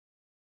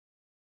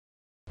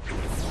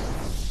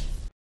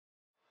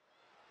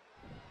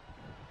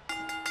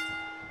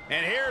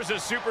And here's a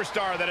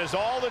superstar that has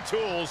all the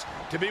tools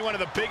to be one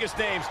of the biggest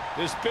names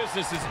this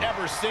business has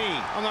ever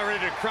seen. I'm not ready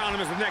to crown him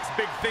as the next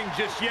big thing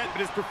just yet, but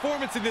his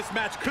performance in this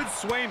match could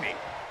sway me.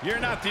 You're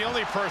not the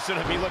only person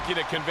to be looking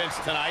to convince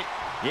tonight.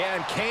 Yeah,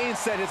 and Kane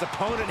said his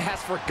opponent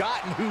has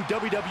forgotten who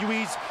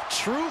WWE's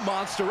true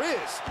monster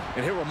is.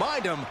 And he'll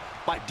remind him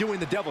by doing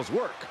the devil's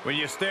work. When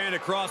you stand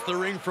across the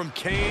ring from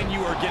Kane,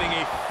 you are getting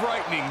a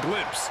frightening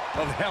glimpse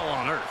of hell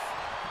on earth.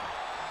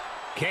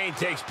 Kane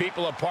takes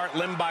people apart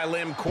limb by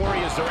limb. Corey,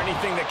 is there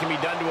anything that can be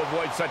done to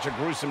avoid such a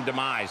gruesome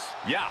demise?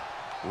 Yeah,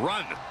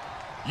 run.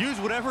 Use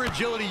whatever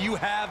agility you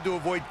have to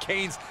avoid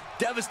Kane's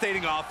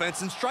devastating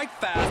offense and strike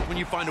fast when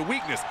you find a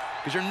weakness,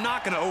 because you're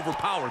not going to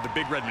overpower the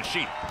big red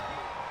machine.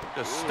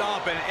 Just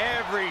stomping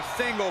every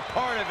single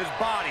part of his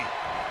body.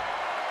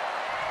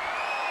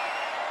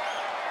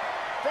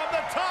 From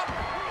the top.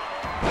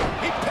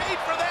 He paid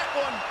for that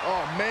one.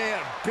 Oh,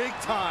 man, big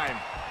time.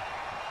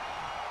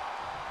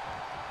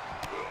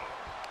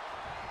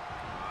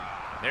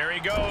 There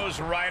he goes,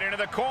 right into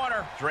the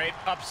corner. Draped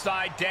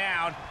upside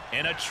down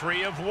in a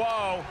tree of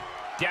woe.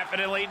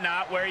 Definitely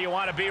not where you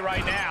want to be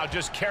right now.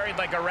 Just carried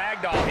like a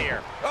rag doll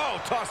here. Oh,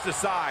 tossed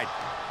aside.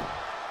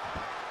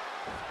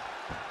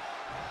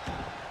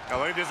 Oh,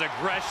 look at this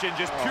aggression,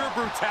 just pure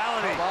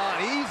brutality. Come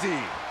on, easy.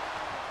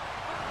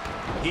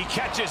 He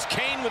catches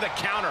Kane with a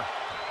counter.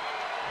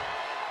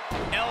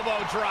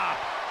 Elbow drop.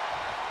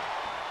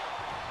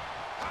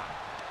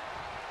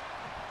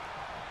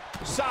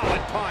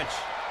 Solid punch.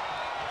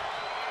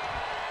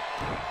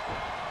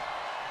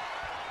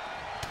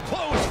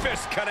 Closed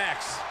fist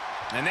connects.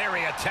 And there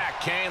he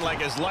attacked Kane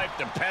like his life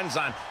depends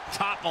on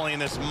toppling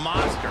this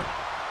monster.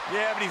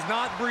 Yeah, but he's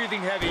not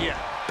breathing heavy yet.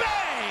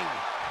 Bang!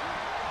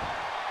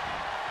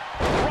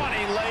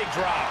 Running leg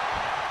drop.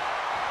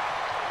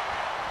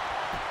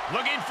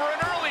 Looking for an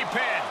early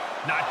pin.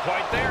 Not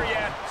quite there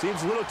yet.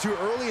 Seems a little too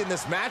early in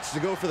this match to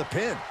go for the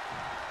pin.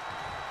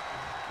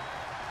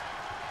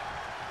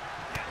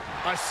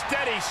 A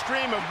steady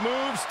stream of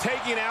moves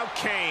taking out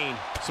Kane.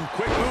 Some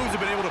quick moves have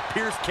been able to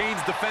pierce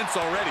Kane's defense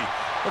already.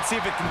 Let's see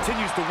if it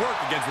continues to work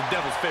against the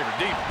Devil's favorite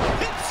demon.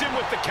 Hits him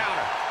with the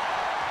counter.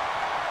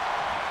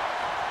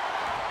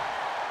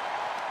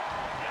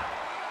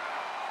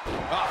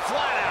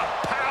 Flat out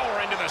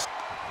power into the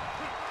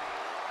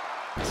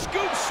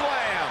scoop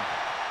slam.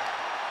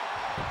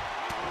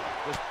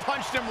 Just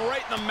punched him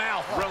right in the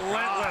mouth.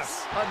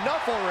 Relentless.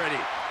 Enough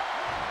already.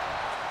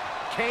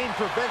 Kane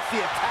prevents the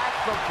attack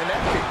from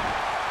connecting.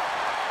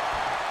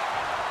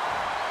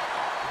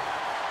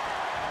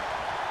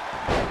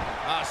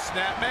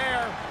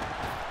 Snapmare.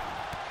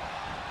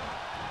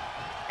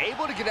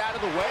 Able to get out of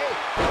the way.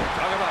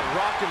 Talk about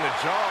rocking the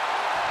jaw.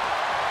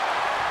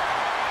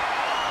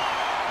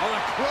 Oh,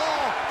 the claw.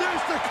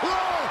 There's the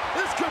claw.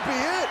 This could be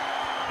it.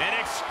 An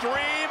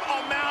extreme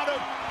amount of...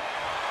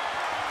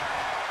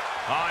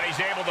 Oh, and he's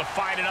able to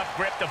find enough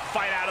grip to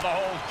fight out of the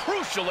hold.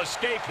 Crucial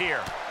escape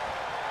here.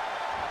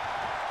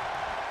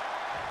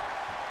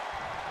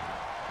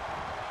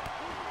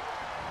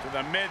 To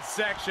the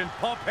midsection,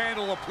 pump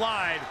handle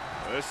applied.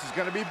 This is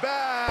going to be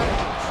bad.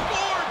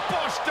 Sword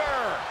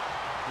buster.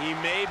 He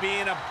may be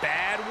in a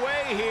bad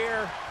way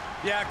here.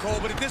 Yeah, Cole,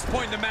 but at this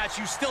point in the match,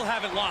 you still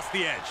haven't lost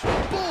the edge.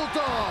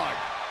 Bulldog.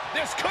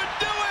 This could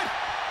do it.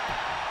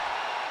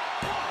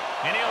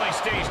 And he only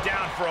stays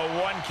down for a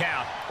 1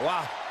 count.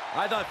 Wow,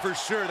 I thought for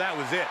sure that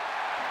was it.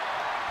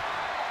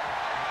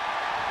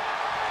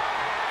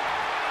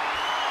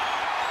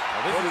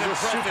 This is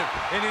impressive.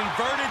 An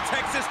inverted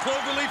Texas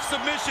cloverleaf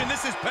submission.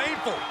 This is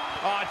painful.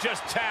 Oh,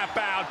 just tap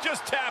out.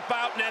 Just tap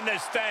out and end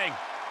this thing.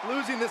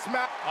 Losing this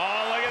match.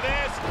 Oh, look at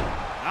this.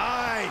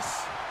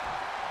 Nice.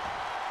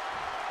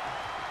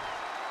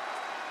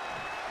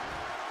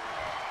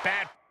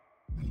 Bad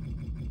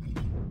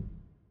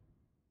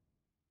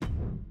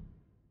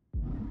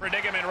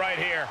predicament right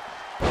here.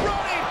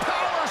 Running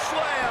power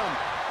slam.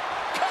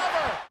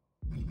 Cover.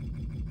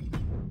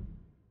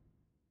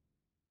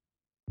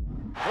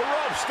 The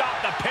rope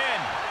stopped the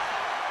pin.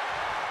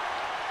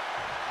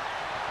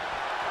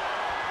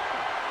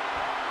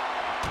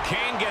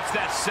 Kane gets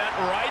that set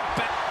right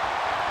back.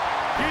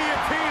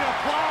 Guillotine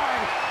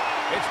applied.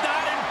 It's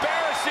not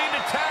embarrassing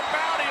to tap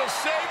out. He'll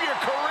save your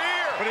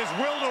career. But his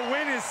will to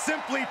win is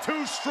simply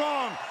too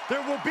strong.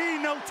 There will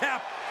be no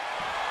tap.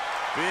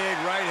 Big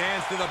right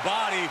hands to the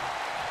body.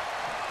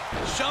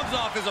 Shoves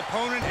off his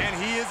opponent, and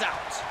he is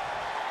out.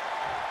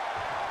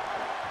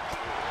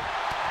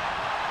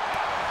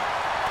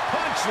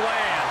 Punch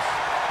lands.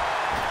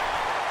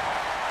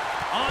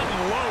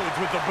 Unloads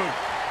with the boot.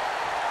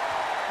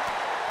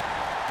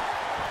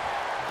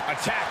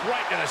 Attack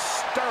right to the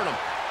sternum.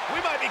 We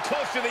might be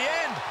close to the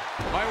end.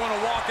 Might want to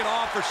walk it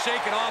off or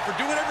shake it off or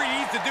do whatever he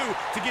needs to do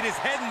to get his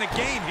head in the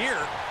game here.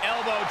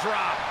 Elbow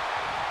drop.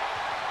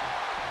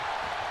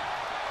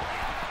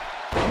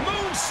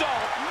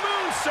 Moonsault.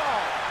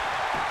 Moonsault.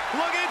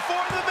 Looking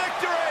for the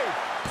victory.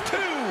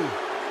 2.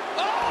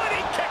 Oh, and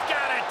he kicked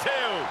out at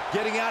 2.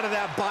 Getting out of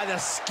that by the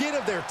skin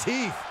of their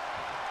teeth.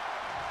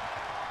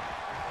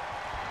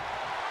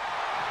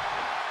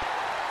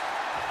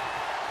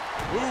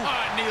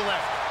 Knee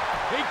lift.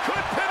 He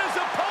could pin his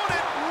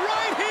opponent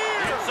right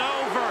here. It's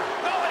over.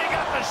 Nobody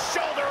got the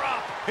shoulder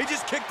up. He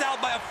just kicked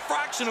out by a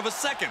fraction of a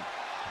second.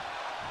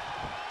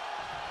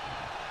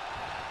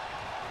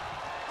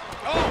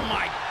 Oh,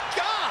 my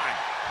God.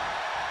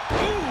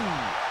 Ooh.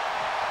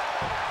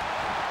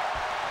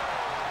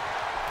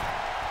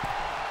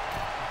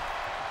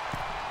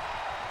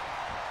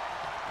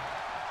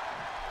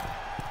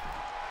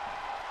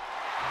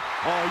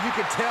 Oh, you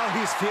can tell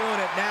he's feeling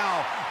it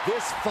now.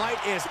 This fight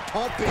is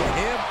pumping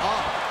him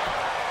up.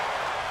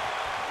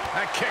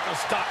 That kick will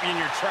stop you in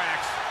your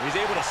tracks. He's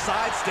able to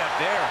sidestep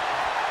there.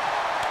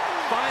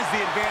 Finds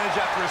the advantage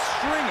after a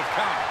string of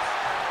counters.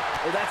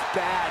 Oh, that's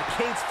bad.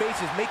 Kane's face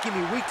is making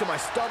me weak to my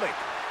stomach.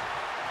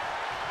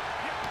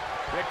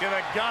 Kick to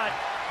the gut.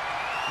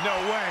 No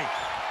way.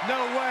 No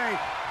way.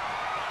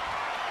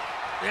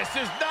 This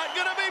is not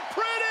going to be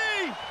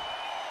pretty.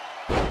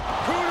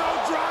 Kudo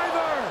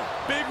driver.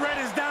 Big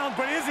Red is down,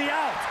 but is he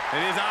out?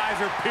 And his eyes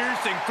are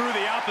piercing through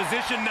the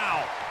opposition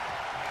now.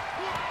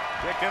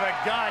 Kick to the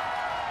gut.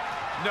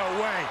 No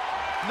way.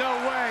 No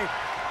way.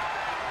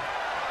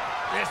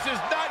 This is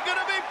not going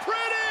to be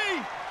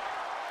pretty.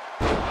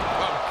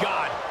 Oh,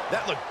 God.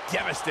 That looked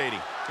devastating.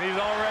 He's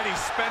already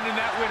spending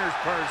that winner's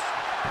purse.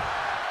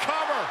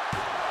 Cover.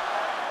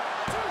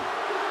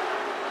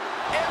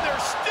 And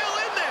they're still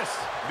in this.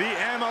 The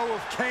ammo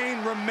of Kane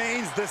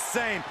remains the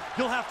same.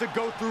 You'll have to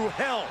go through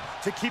hell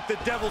to keep the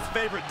devil's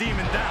favorite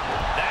demon down.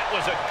 That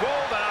was a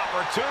golden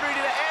opportunity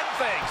to end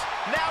things.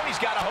 Now he's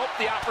got to hope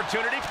the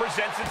opportunity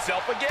presents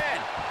itself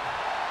again.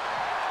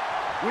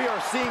 We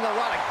are seeing a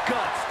lot of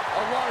guts,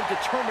 a lot of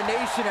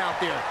determination out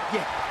there.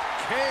 Yeah,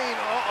 Kane,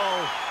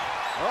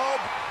 Oh,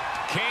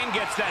 Kane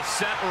gets that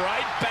sent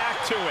right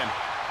back to him.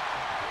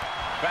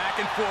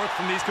 Back and forth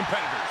from these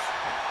competitors.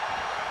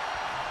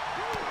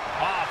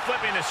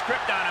 Flipping the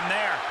script on him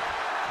there.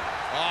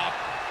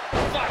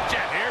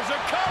 Flapjack. Here's a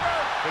cover.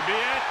 Could be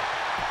it.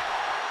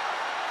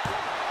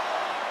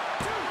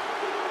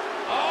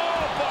 Oh,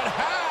 but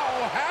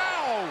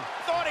how?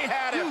 Thought he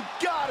had him. you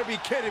gotta be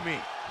kidding me.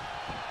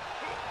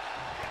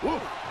 Ooh,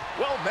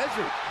 well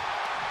measured.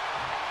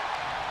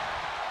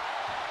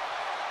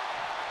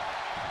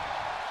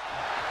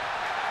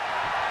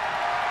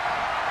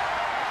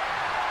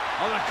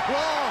 Oh, the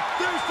claw!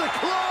 There's the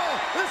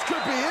claw! This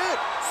could be it!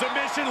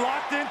 Submission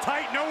locked in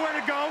tight, nowhere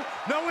to go,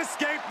 no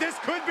escape. This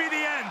could be the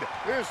end.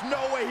 There's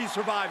no way he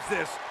survives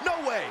this. No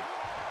way!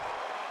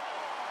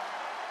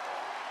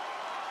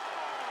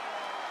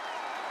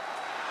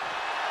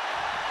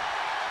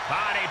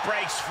 Body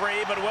breaks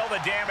free, but will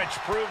the damage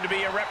prove to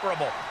be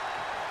irreparable?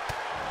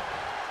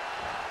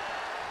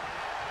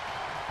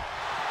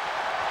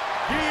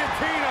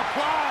 Guillotine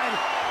applied!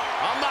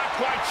 I'm not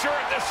quite sure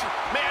if this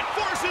man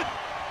forced it.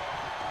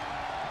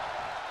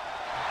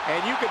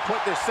 And you can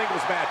put this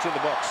singles match in the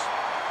books.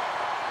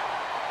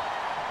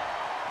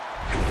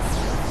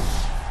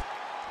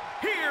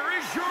 Here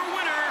is your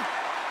winner,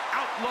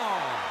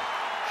 Outlaw,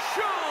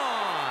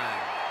 Shawn.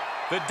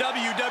 The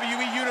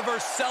WWE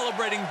Universe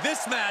celebrating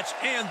this match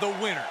and the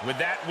winner. With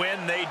that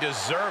win, they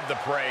deserve the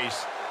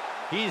praise.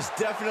 He's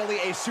definitely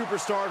a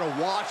superstar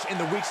to watch in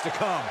the weeks to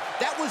come.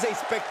 That was a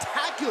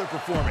spectacular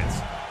performance.